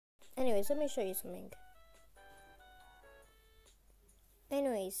Anyways, let me show you something.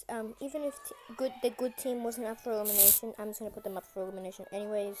 Anyways, even if the good team wasn't up for elimination, I'm just gonna put them up for elimination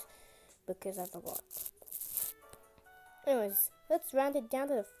anyways, because I forgot. Anyways, let's round it down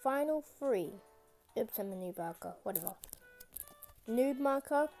to the final 3. Oops, I'm a noob marker, whatever. Noob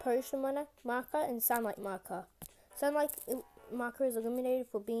marker, potion marker, and sunlight marker. Sunlight marker is eliminated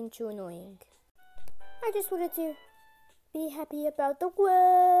for being too annoying. I just wanted to be happy about the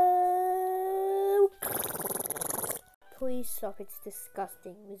world. Please stop, it's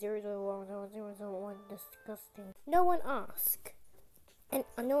disgusting. 001 disgusting. No one asked. And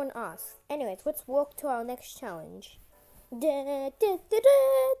no one asked. Anyways, let's walk to our next challenge.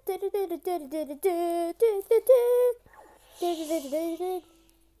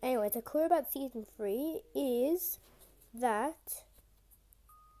 Anyways, a clue about season 3 is that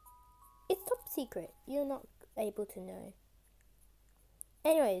it's top secret. You're not able to know.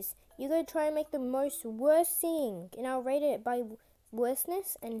 Anyways, you're going to try and make the most worst singing, and I'll rate it by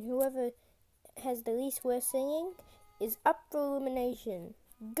worstness, and whoever has the least worst singing is up for elimination.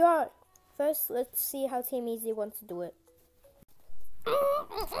 Go! First, let's see how Team Easy wants to do it.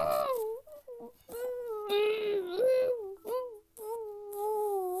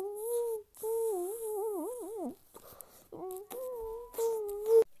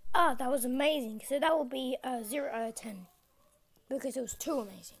 Ah, that was amazing. So that will be a 0 out of 10. Because it was too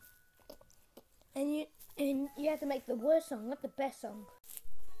amazing. And you have to make the worst song, not the best song.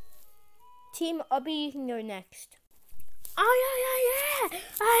 Team Obby, you can go next. Oh yeah,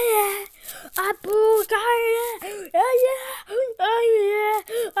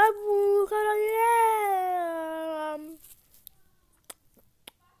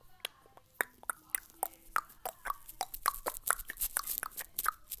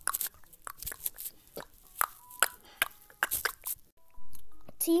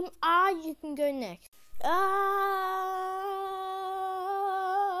 Team R, you can go next.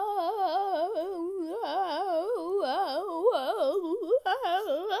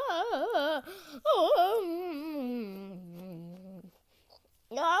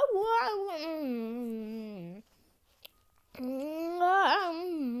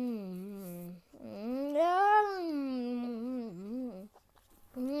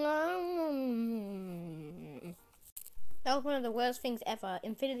 That was one of the worst things ever.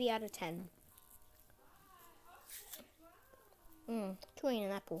 Infinity out of 10. Chewing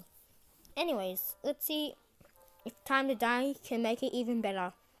an apple. Anyways, let's see if Time to Die can make it even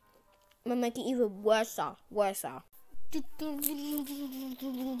better. I'm gonna make it even worser.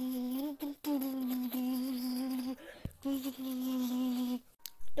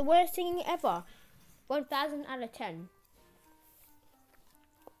 The worst singing ever. 1000 out of 10.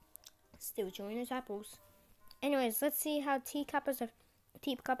 Still chewing his apples. Anyways, let's see how Teacup as a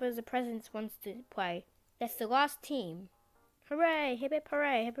Presence wants to play. That's the last team. Hooray! Hip hip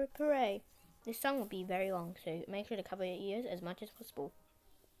hooray! Hip hip hooray! This song will be very long, so make sure to cover your ears as much as possible.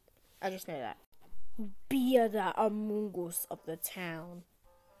 I just know that. Be the Among Us of the town.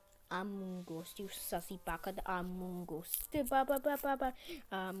 Among Us, you sussy baka, the Among Us.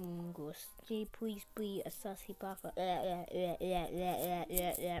 Among Us, please be a sussy baka.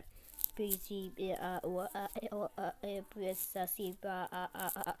 Please be sussy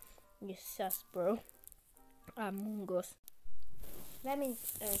baka. You sus, bro. Among Us. That means,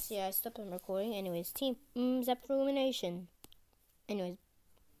 see, I stopped on recording. Anyways, team up for elimination. Anyways,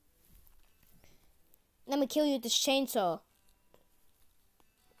 let me kill you with this chainsaw.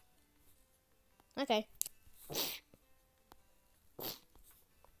 Okay.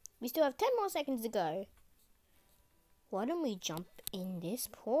 We still have 10 more seconds to go. Why don't we jump in this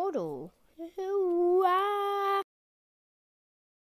portal?